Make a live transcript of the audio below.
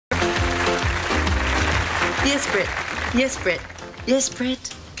Yes, Brett. Yes, Brett. Yes,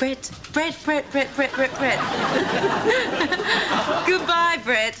 Brett. Brett. Brett. Goodbye,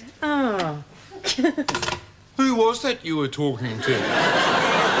 Brett. Oh. Who was that you were talking to?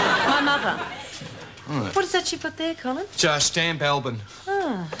 My mother. Right. What is that you've got there, Colin? It's a stamp album.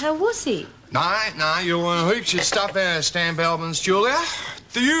 Oh, how was he? No, you'll learn heaps of stuff out of stamp albums, Julia.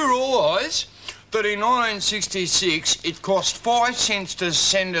 Do you realise that in 1966 it cost 5 cents to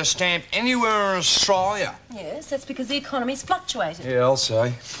send a stamp anywhere in Australia? Yes, that's because the economy's fluctuated. Yeah, I'll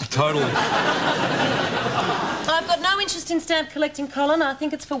say. Totally. I've got no interest in stamp collecting, Colin. I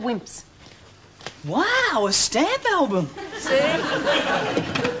think it's for wimps. Wow, a stamp album. See?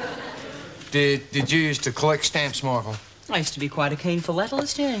 Did you used to collect stamps, Michael? I used to be quite a keen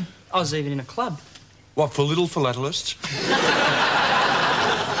philatelist, yeah. I was even in a club. What, for little philatelists?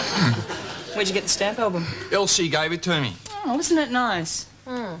 Where'd you get the stamp album? Elsie gave it to me. Oh, wasn't it nice?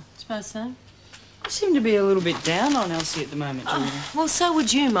 Suppose so. You seem to be a little bit down on Elsie at the moment, Julia. Oh, well, so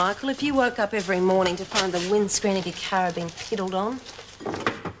would you, Michael, if you woke up every morning to find the windscreen of your car being piddled on.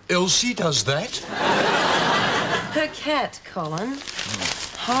 Elsie does that? Her cat, Colin.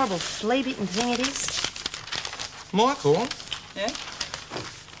 Horrible flea-bitten thing it is. Michael? Yeah?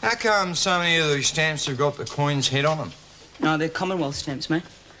 How come so many of these stamps have got the Queen's head on them? No, they're Commonwealth stamps, mate.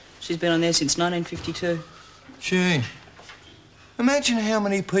 She's been on there since 1952. Gee. Imagine how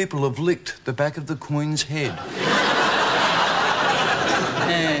many people have licked the back of the Queen's head.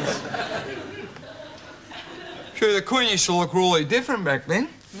 Yes. Sure, the Queen used to look really different back then.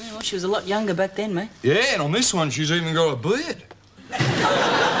 Yeah, well, she was a lot younger back then, mate. Yeah, and on this one, she's even got a beard.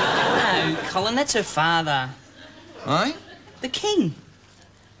 No, Colin, that's her father. Eh? The King.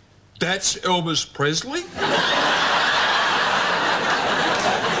 That's Elvis Presley?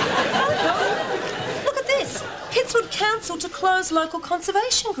 Look at this. Pittswood Council to close local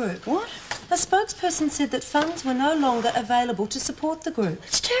conservation group. What? A spokesperson said that funds were no longer available to support the group.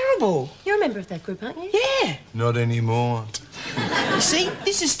 It's terrible. You're a member of that group, aren't you? Yeah. Not anymore. You see,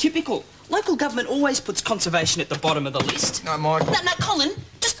 this is typical. Local government always puts conservation at the bottom of the list. No, Michael. No, Colin,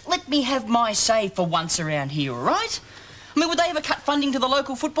 just let me have my say for once around here, all right? I mean, would they ever cut funding to the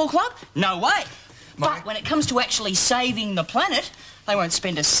local football club? No way. But when it comes to actually saving the planet, they won't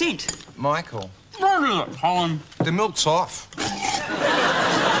spend a cent. Michael. What is it, Colin? The milk's off.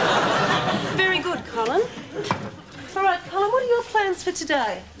 Very good, Colin. All right, Colin, what are your plans for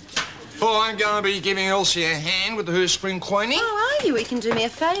today? Oh, I'm going to be giving Elsie a hand with her spring cleaning. Oh, are you? You can do me a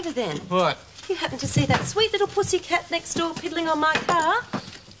favour then. What? You happen to see that sweet little pussy cat next door piddling on my car?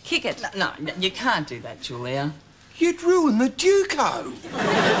 Kick it. No, you can't do that, Julia. You'd ruin the Duco.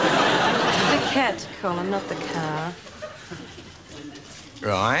 The cat, Colin, not the car.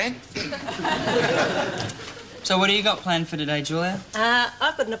 Right. So what do you got planned for today, Julia?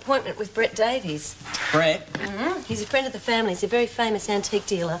 I've got an appointment with Brett Davies. Brett? He's a friend of the family. He's a very famous antique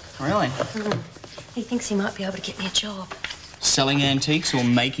dealer. Really? He thinks he might be able to get me a job. Selling antiques or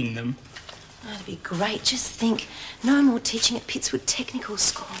making them? Oh, that'd be great. Just think, no more teaching at Pittswood Technical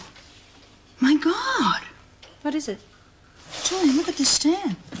School. My God. What is it? Julia, look at this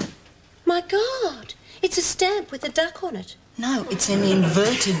stamp. My God! It's a stamp with a duck on it. No, it's an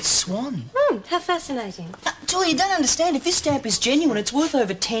inverted swan. How fascinating. Julia, you don't understand. If this stamp is genuine, it's worth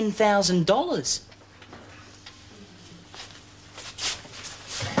over $10,000.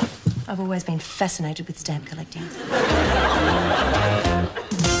 I've always been fascinated with stamp collecting.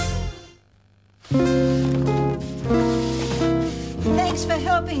 Thanks for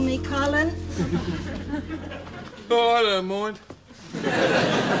helping me, Colin. Oh, I don't mind.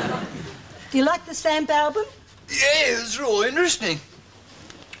 Do you like the stamp album? Yeah, it's real interesting.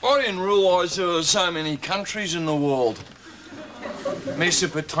 I didn't realise there were so many countries in the world.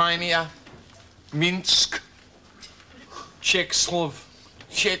 Mesopotamia, Minsk,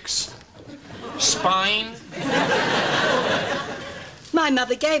 Spain. My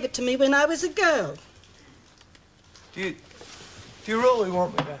mother gave it to me when I was a girl. Do you really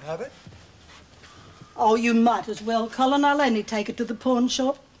want me to have it? Oh, you might as well, Colin. I'll only take it to the pawn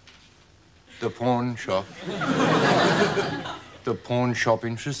shop. The pawn shop? The pawn shop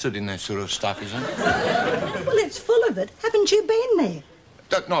interested in that sort of stuff, isn't it? Well, it's full of it. Haven't you been there?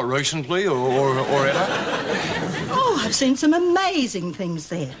 Not recently or ever. Oh, I've seen some amazing things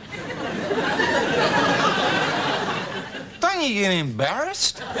there. Don't you get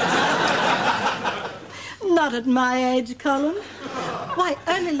embarrassed? Not at my age, Colin. Why,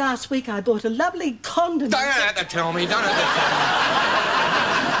 only last week I bought a lovely condiment. Don't have to tell me. Don't have to tell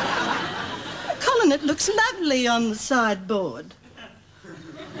me. Colin, it looks lovely on the sideboard.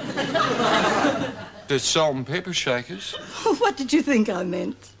 The salt and pepper shakers. What did you think I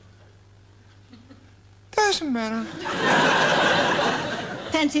meant? Doesn't matter.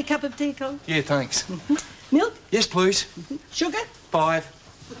 Fancy a cup of tea, Colin? Yeah, thanks. Milk? Yes, please. Sugar? 5.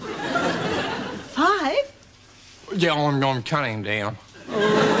 5? Yeah, I'm cutting down.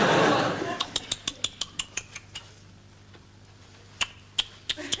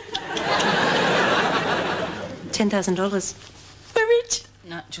 $10,000. We're rich.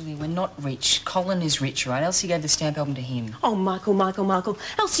 No, Julia, we're not rich. Colin is rich, right? Elsie gave the stamp album to him. Oh, Michael.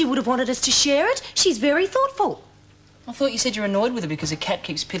 Elsie would have wanted us to share it. She's very thoughtful. I thought you said you're annoyed with her because a cat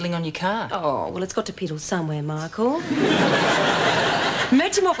keeps piddling on your car. Oh, well, it's got to piddle somewhere, Michael.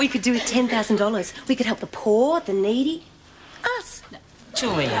 Imagine what we could do with $10,000. We could help the poor, the needy. Us.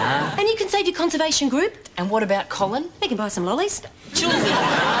 Julia. And you can save your conservation group. And what about Colin? We can buy some lollies. Julia.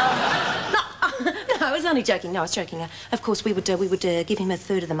 No, I was only joking. No, I was joking. Of course, we would give him a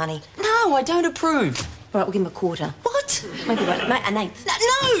third of the money. No, I don't approve. All right, we'll give him a quarter. What? Maybe an eighth.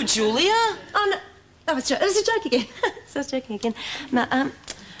 No, Julia. Oh, no. That was a joke again. So I was joking again. No,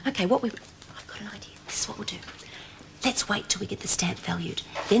 OK, I've got an idea. This is what we'll do. Let's wait till we get the stamp valued.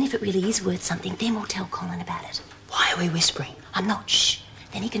 Then if it really is worth something, then we'll tell Colin about it. Why are we whispering? I'm not. Shh.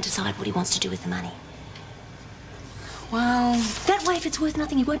 Then he can decide what he wants to do with the money. Well... That way, if it's worth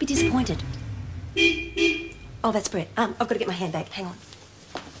nothing, he won't be disappointed. Oh, that's Brett. I've got to get my handbag. Hang on.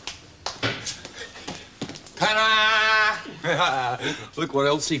 Ta-da! Look what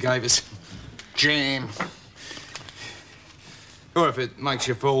else he gave us. Jam. Or if it makes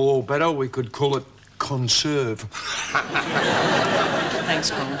you feel all better, we could call it conserve.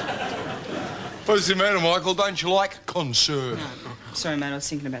 Thanks, Colin. What's the matter, Michael? Don't you like conserve? No. Sorry, mate, I was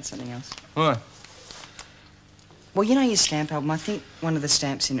thinking about something else. What? Well, you know your stamp album? I think one of the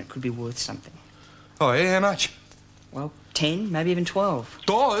stamps in it could be worth something. Oh, yeah? How much? Well, 10, maybe even 12.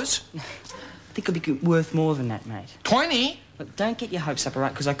 Dollars? I think it could be worth more than that, mate. 20? Look, don't get your hopes up, all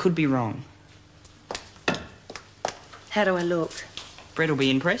right, because I could be wrong. How do I look? Brett will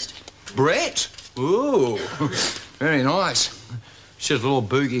be impressed. Brett? Ooh, very nice. Just a little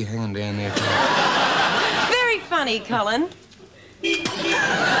boogie hanging down there. Very funny, Colin.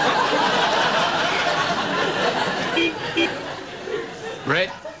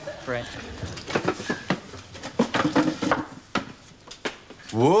 Brett? Brett.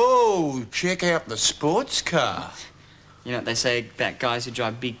 Whoa, check out the sports car. You know what they say about guys who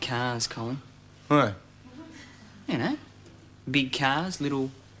drive big cars, Colin? What? You know, big cars,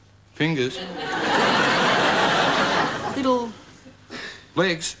 little... Fingers? Little...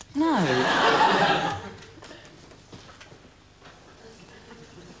 Legs? No.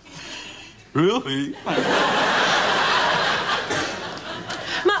 Really?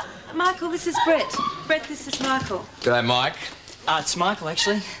 Michael, this is Brett. Brett, this is Michael. G'day, Mike. It's Michael,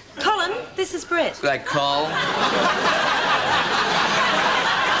 actually. Colin, this is Brett. G'day, Cole.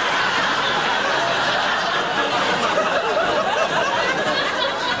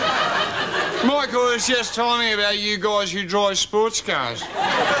 Michael was just telling me about you guys who drive sports cars.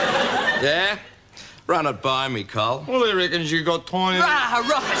 Yeah? Run it by me, Cole. Well, he reckons you got tiny... Ah,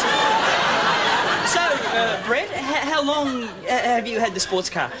 right. So, Brett, how long have you had the sports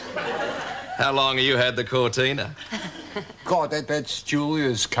car? How long have you had the Cortina? God, that's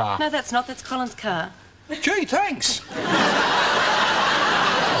Julia's car. No, that's not. That's Colin's car. Gee, thanks.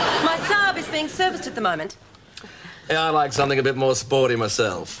 My Saab is being serviced at the moment. Yeah, I like something a bit more sporty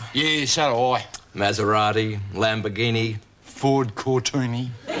myself. Yeah, so do I. Maserati, Lamborghini. Ford Cortini.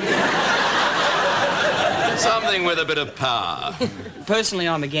 Something with a bit of power. Personally,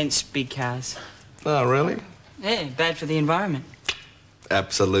 I'm against big cars. Oh, really? Yeah, bad for the environment.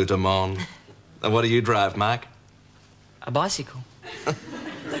 Absolutamon. And what do you drive, Mark? A bicycle.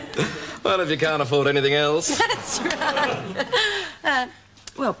 Well, if you can't afford anything else. That's right.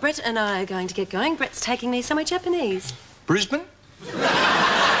 Well, Brett and I are going to get going. Brett's taking me somewhere Japanese. Brisbane?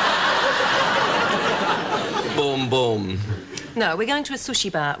 Boom, boom. No, we're going to a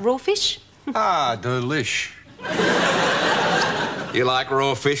sushi bar. Raw fish? Ah, delish. You like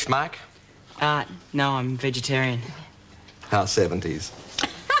raw fish, Mark? No, I'm vegetarian. How 70s?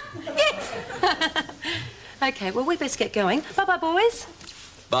 Yes. OK, well, we best get going. Bye-bye, boys.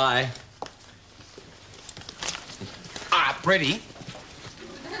 Bye. Bretty.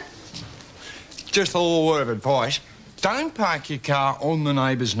 Just a little word of advice. Don't park your car on the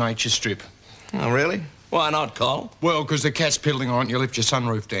neighbour's nature strip. Oh, really? Why not, Cole? Well, because the cat's piddling on it and you lift your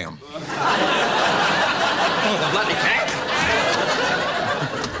sunroof down. Oh, the bloody cat!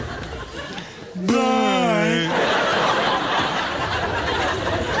 Bye.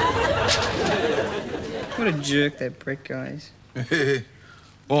 What a jerk that Brett guy is.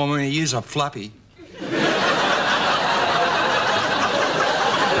 Well, I mean, he is a flappy.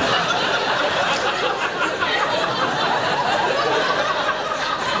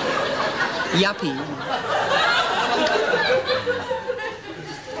 yuppie.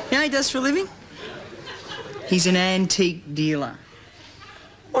 You know what he does for a living? He's an antique dealer.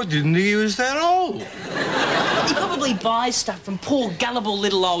 I didn't think he was that old. He probably buys stuff from poor, gullible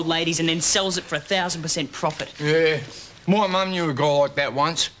little old ladies and then sells it for 1,000% profit. Yeah. My mum knew a guy like that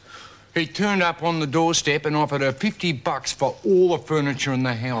once. He turned up on the doorstep and offered her $50 for all the furniture in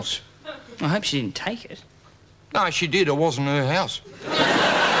the house. I hope she didn't take it. No, she did. It wasn't her house.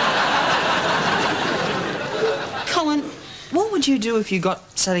 Colin, what would you do if you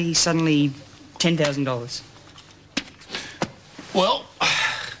got, say, suddenly $10,000? Well,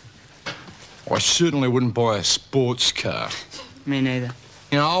 I certainly wouldn't buy a sports car. Me neither.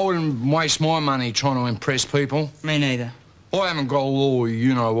 You know, I wouldn't waste my money trying to impress people. Me neither. I haven't got a law,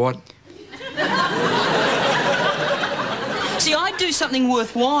 you know what. See, I'd do something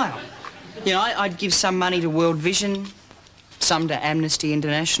worthwhile. You know, I'd give some money to World Vision, some to Amnesty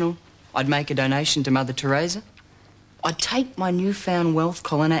International. I'd make a donation to Mother Teresa. I'd take my newfound wealth,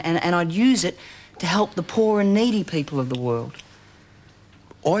 Colin, and I'd use it to help the poor and needy people of the world.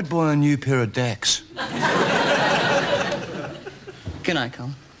 I'd buy a new pair of Dacks. Good night,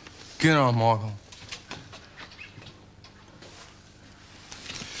 Colin. Good on, Michael.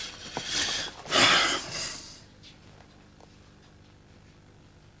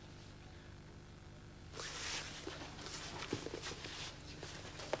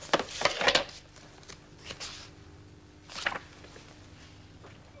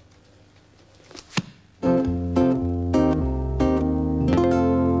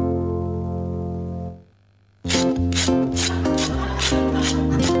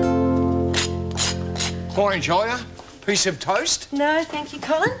 Morning, Julia. Piece of toast? No, thank you,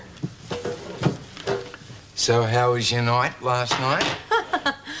 Colin. So how was your night last night?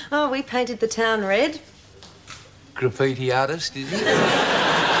 Oh, we painted the town red. Graffiti artist, is he?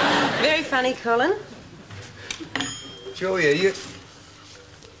 Very funny, Colin. Julia,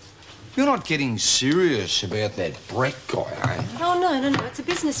 you're not getting serious about that Brett guy, eh? Oh, no. It's a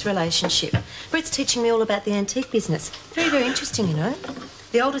business relationship. Brett's teaching me all about the antique business. Very, very interesting, you know.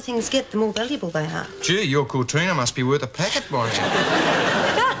 The older things get, the more valuable they are. Gee, your Cortina must be worth a packet by now.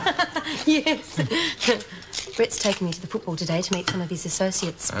 Yes. Brett's taking me to the football today to meet some of his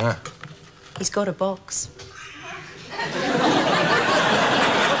associates. Ah. He's got a box.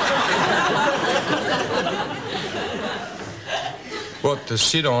 What, to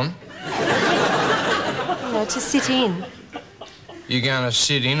sit on? No, to sit in. You're going to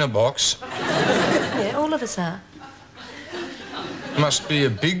sit in a box? Yeah, all of us are. Must be a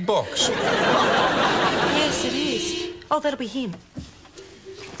big box. Yes, it is. Oh, that'll be him.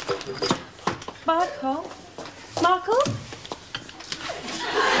 Michael? Michael?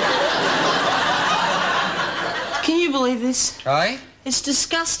 Can you believe this? Eh? It's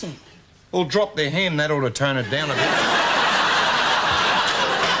disgusting. Well, drop their hand, that ought to tone it down a bit.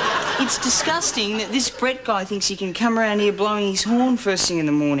 It's disgusting that this Brett guy thinks he can come around here blowing his horn first thing in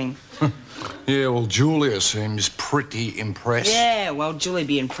the morning. Yeah, well, Julia seems pretty impressed. Yeah, well, Julie'd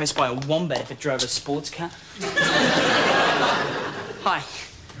be impressed by a wombat if it drove a sports car. Hi.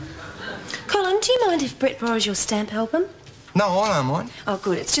 Colin, do you mind if Brett borrows your stamp album? No, I don't mind. Oh,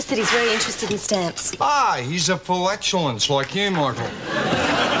 good. It's just that he's very interested in stamps. Ah, he's a flatulence like you, Michael.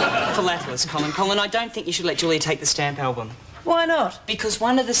 Philatulus, Colin. Colin, I don't think you should let Julia take the stamp album. Why not? Because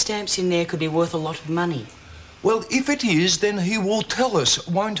one of the stamps in there could be worth a lot of money. Well, if it is, then he will tell us,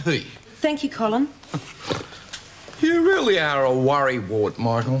 won't he? Thank you, Colin. You really are a worrywart,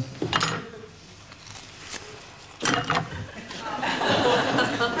 Michael.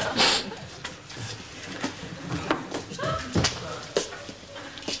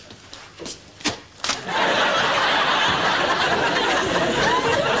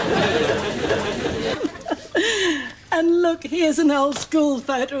 And look, here's an old school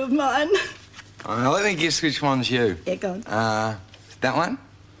photo of mine. Let me guess which one's you. Yeah, go on. That one?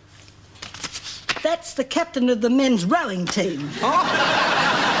 That's the captain of the men's rowing team. Oh.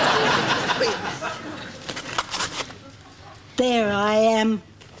 There I am.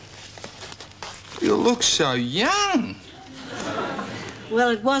 You look so young. Well,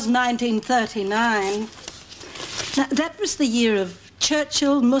 it was 1939. Now, that was the year of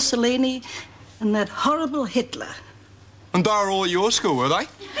Churchill, Mussolini, and that horrible Hitler. And they were all at your school, were they?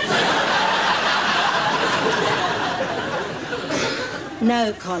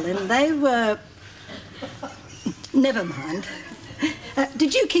 No, Colin, they were... Never mind.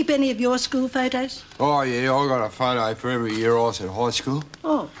 Did you keep any of your school photos? Oh, yeah, I got a photo for every year I was at high school.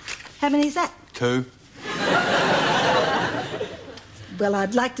 Oh, how many's that? 2. Well,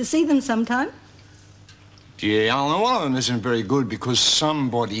 I'd like to see them sometime. Yeah, Alan, one of them isn't very good because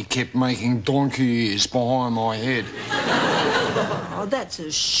somebody kept making donkey ears behind my head. Oh, that's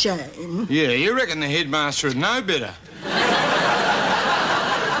a shame. Yeah, you reckon the headmaster would know better?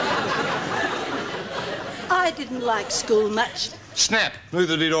 I didn't like school much. Snap,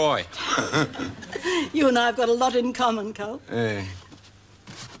 neither did I. You and I have got a lot in common, Cole. Yeah.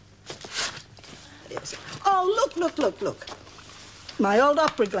 Yes. Oh, look. My old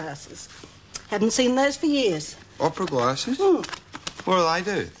opera glasses. Haven't seen those for years. Opera glasses? Hmm. What do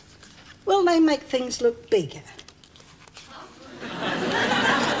they do? Well, they make things look bigger.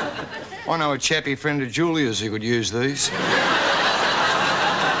 I know a chappy friend of Julia's who could use these.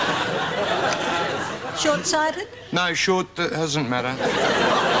 Short-sighted? No, short, that doesn't matter.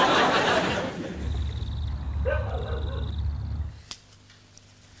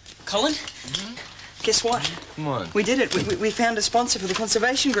 Colin? Guess what? What? We did it. We found a sponsor for the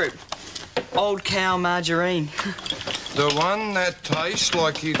conservation group. Old Cow Margarine. The one that tastes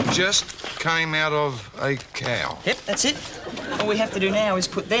like it just came out of a cow. Yep, that's it. All we have to do now is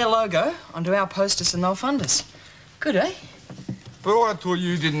put their logo onto our posters and they'll fund us. Good, eh? But I thought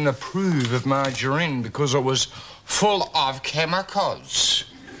you didn't approve of margarine because it was full of chemicals.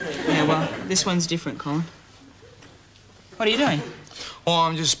 Yeah, well, this one's different, Colin. What are you doing? Oh,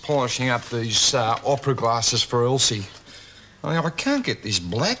 I'm just polishing up these opera glasses for Elsie. I mean, I can't get this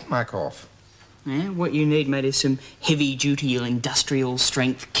black muck off. Yeah, what you need, mate, is some heavy-duty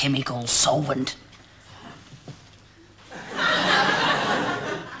industrial-strength chemical solvent.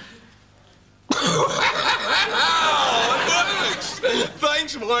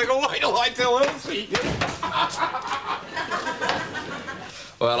 Thanks, Michael. Wait till I tell Elsie.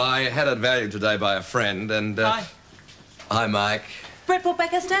 Well, I had it valued today by a friend and... Hi. Hi, Mike. Brett brought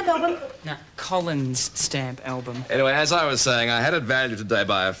back our stamp album. No, Colin's stamp album. Anyway, as I was saying, I had it valued today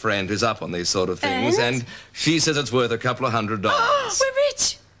by a friend who's up on these sort of things, and she says it's worth a couple of $100. We're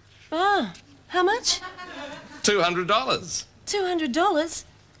rich. Oh, how much? $200. $200?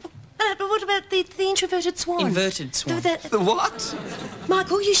 But what about the introverted swan? Inverted swan. The what?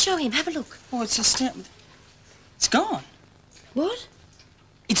 Michael, you show him. Have a look. Oh, it's a stamp. It's gone. What?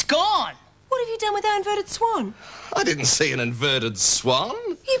 It's gone. What have you done with our inverted swan? I didn't see an inverted swan.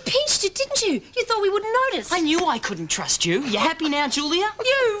 You pinched it, didn't you? You thought we wouldn't notice. I knew I couldn't trust you. You happy now, Julia?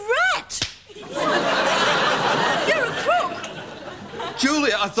 You rat! You're a crook.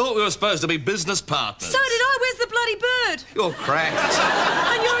 Julia, I thought we were supposed to be business partners. So did I. Where's the bloody bird? You're cracked.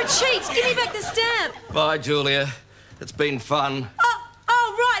 And you're a cheat. Give me back the stamp. Bye, Julia. It's been fun. Oh,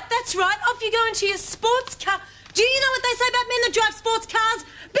 right. That's right. Off you go into your sports car. Do you know what they say about men that drive sports cars?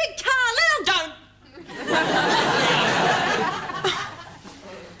 Big car, little... Don't.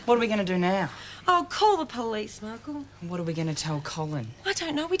 What are we going to do now? Oh, call the police, Michael. What are we going to tell Colin? I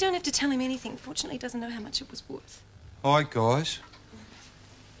don't know. We don't have to tell him anything. Fortunately, he doesn't know how much it was worth. Hi, guys.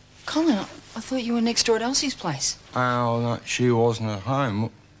 Colin, I thought you were next door at Elsie's place. Oh, no, she wasn't at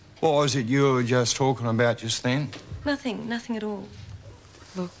home. What was it you were just talking about just then? Nothing at all.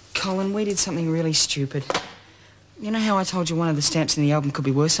 Look, Colin, we did something really stupid. You know how I told you one of the stamps in the album could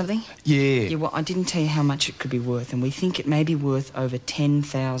be worth something? Yeah. Yeah, well, I didn't tell you how much it could be worth, and we think it may be worth over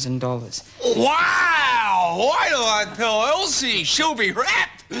 $10,000. Wow! Why do I tell Elsie? She'll be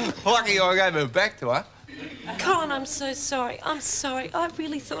wrapped. Lucky I gave her back to her. Colin, I'm so sorry. I'm sorry. I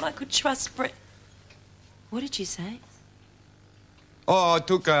really thought I could trust Brett. What did you say? Oh, I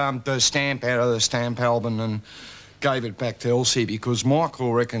took the stamp out of the stamp album and gave it back to Elsie because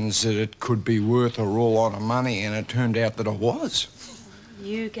Michael reckons that it could be worth a raw lot of money, and it turned out that it was.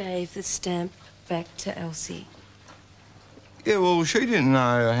 You gave the stamp back to Elsie. Yeah, well, she didn't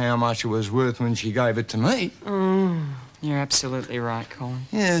know how much it was worth when she gave it to me. You're absolutely right, Colin.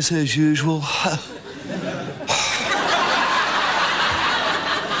 Yes, as usual.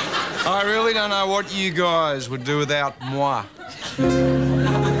 I really don't know what you guys would do without moi.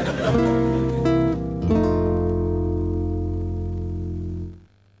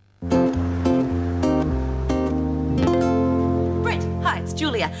 Brett, hi, it's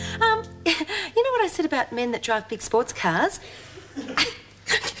Julia. You know what I said about men that drive big sports cars?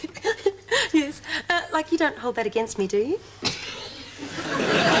 Yes. Like, you don't hold that against me, do you? Brett?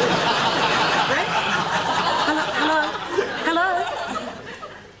 Hello?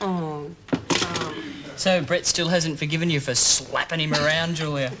 Oh. So Brett still hasn't forgiven you for slapping him around,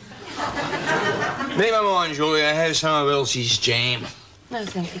 Julia? Never mind, Julia. Have some of Elsie's jam. No,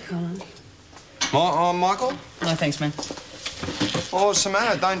 thank you, Colin. Michael? No, thanks, man. Oh, what's the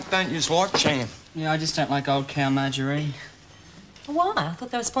matter? Don't you just like jam? Yeah, I just don't like Old Cow Margarine. Why? I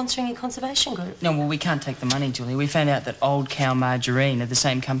thought they were sponsoring a conservation group. No, well, we can't take the money, Julia. We found out that Old Cow Margarine are the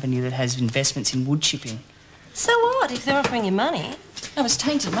same company that has investments in wood chipping. So what if they're offering you money? That was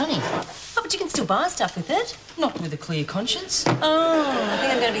tainted money. Oh, but you can still buy stuff with it. Not with a clear conscience. Oh, I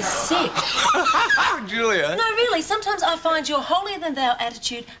think I'm going to be sick. Julia. No, really, sometimes I find your holier-than-thou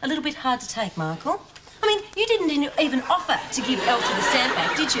attitude a little bit hard to take, Michael. I mean, you didn't even offer to give Elsie the stamp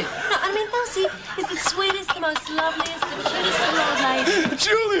back, did you? No, I mean, Elsie is the sweetest, the most loveliest, the cutest little old lady.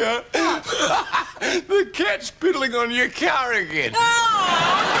 Julia, the cat's piddling on your car again.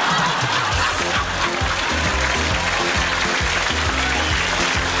 Oh!